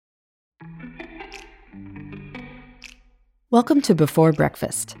Welcome to Before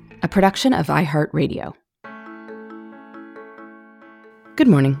Breakfast, a production of iHeartRadio. Good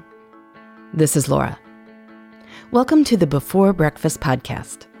morning. This is Laura. Welcome to the Before Breakfast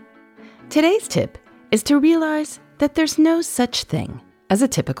podcast. Today's tip is to realize that there's no such thing as a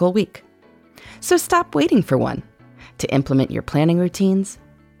typical week. So stop waiting for one to implement your planning routines,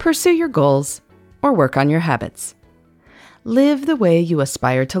 pursue your goals, or work on your habits. Live the way you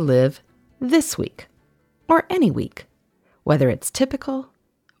aspire to live this week, or any week, whether it's typical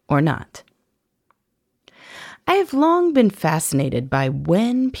or not. I have long been fascinated by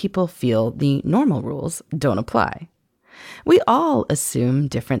when people feel the normal rules don't apply. We all assume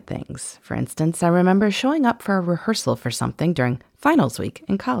different things. For instance, I remember showing up for a rehearsal for something during finals week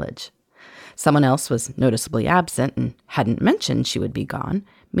in college. Someone else was noticeably absent and hadn't mentioned she would be gone,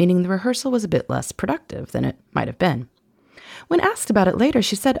 meaning the rehearsal was a bit less productive than it might have been. When asked about it later,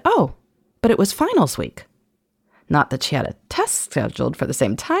 she said, "Oh, but it was finals week." Not that she had a test scheduled for the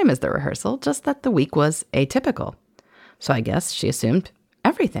same time as the rehearsal, just that the week was atypical. So I guess she assumed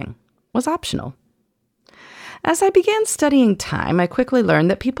everything was optional. As I began studying time, I quickly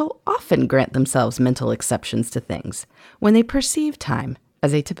learned that people often grant themselves mental exceptions to things when they perceive time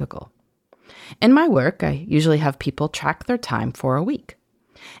as atypical. In my work, I usually have people track their time for a week.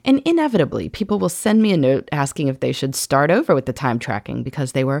 And inevitably, people will send me a note asking if they should start over with the time tracking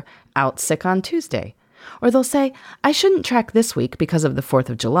because they were out sick on Tuesday. Or they'll say, "I shouldn't track this week because of the 4th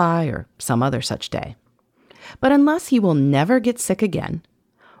of July or some other such day." But unless you will never get sick again,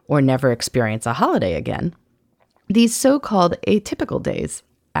 or never experience a holiday again, these so-called atypical days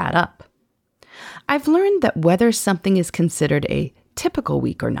add up. I've learned that whether something is considered a typical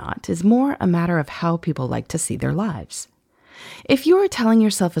week or not is more a matter of how people like to see their lives. If you are telling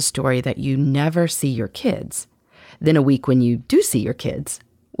yourself a story that you never see your kids, then a week when you do see your kids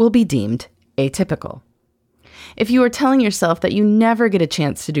will be deemed atypical. If you are telling yourself that you never get a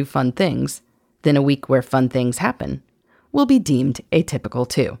chance to do fun things, then a week where fun things happen will be deemed atypical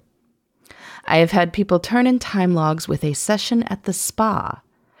too. I have had people turn in time logs with a session at the spa,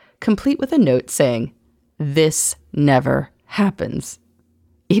 complete with a note saying, "This never happens,"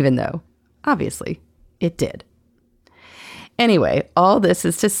 even though, obviously, it did. Anyway, all this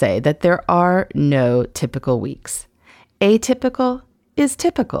is to say that there are no typical weeks. Atypical is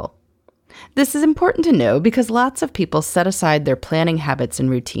typical. This is important to know because lots of people set aside their planning habits and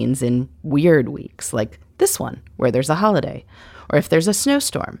routines in weird weeks, like this one, where there's a holiday, or if there's a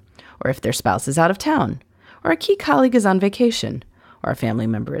snowstorm, or if their spouse is out of town, or a key colleague is on vacation, or a family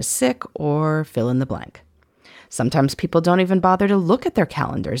member is sick, or fill in the blank. Sometimes people don't even bother to look at their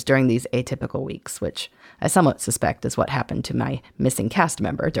calendars during these atypical weeks, which I somewhat suspect is what happened to my missing cast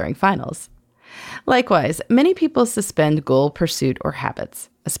member during finals. Likewise, many people suspend goal pursuit or habits,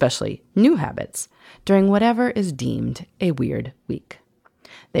 especially new habits, during whatever is deemed a weird week.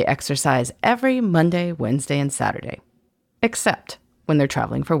 They exercise every Monday, Wednesday, and Saturday, except when they're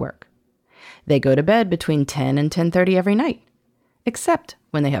traveling for work. They go to bed between 10 and 10:30 every night, except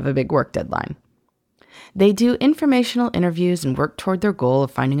when they have a big work deadline. They do informational interviews and work toward their goal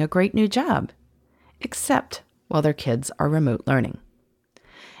of finding a great new job, except while their kids are remote learning.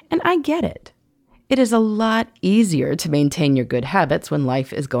 And I get it. It is a lot easier to maintain your good habits when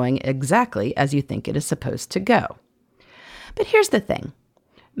life is going exactly as you think it is supposed to go. But here's the thing.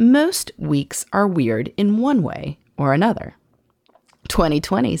 Most weeks are weird in one way or another.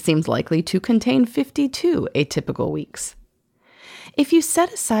 2020 seems likely to contain 52 atypical weeks. If you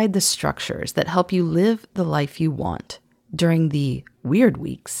set aside the structures that help you live the life you want during the weird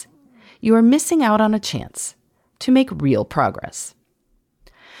weeks, you are missing out on a chance to make real progress.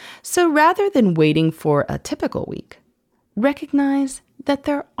 So rather than waiting for a typical week, recognize that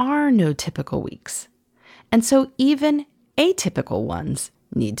there are no typical weeks. And so even atypical ones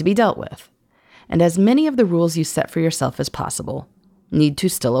need to be dealt with. And as many of the rules you set for yourself as possible need to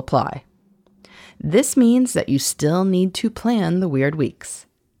still apply. This means that you still need to plan the weird weeks,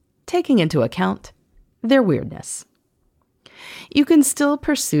 taking into account their weirdness. You can still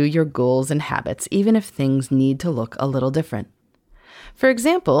pursue your goals and habits even if things need to look a little different. For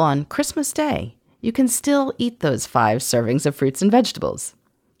example, on Christmas Day, you can still eat those 5 servings of fruits and vegetables,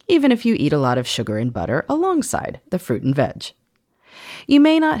 even if you eat a lot of sugar and butter alongside the fruit and veg. You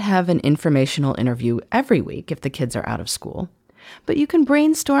may not have an informational interview every week if the kids are out of school, but you can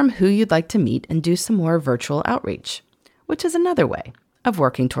brainstorm who you'd like to meet and do some more virtual outreach, which is another way of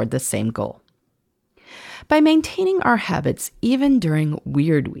working toward the same goal. By maintaining our habits even during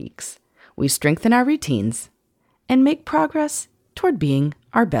weird weeks, we strengthen our routines and make progress toward being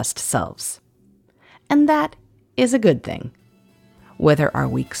our best selves. And that is a good thing, whether our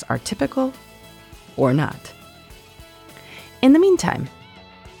weeks are typical or not. In the meantime,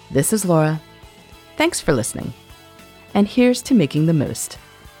 this is Laura. Thanks for listening. And here's to making the most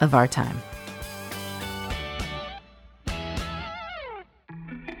of our time.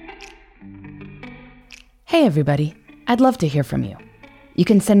 Hey everybody, I'd love to hear from you. You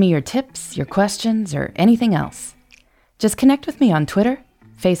can send me your tips, your questions, or anything else. Just connect with me on Twitter,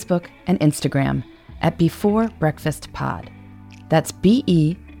 Facebook, and Instagram at Before Breakfast Pod. That's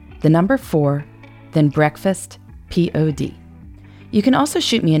BE, the number 4, then breakfast, POD. You can also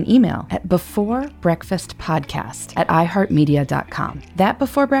shoot me an email at beforebreakfastpodcast@iheartmedia.com. That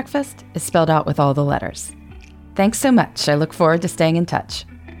Before Breakfast is spelled out with all the letters. Thanks so much. I look forward to staying in touch.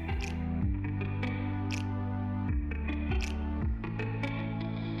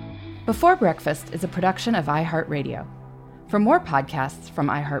 Before Breakfast is a production of iHeartRadio. For more podcasts from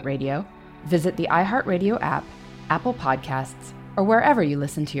iHeartRadio, visit the iHeartRadio app, Apple Podcasts, or wherever you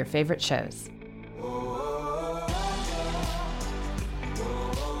listen to your favorite shows.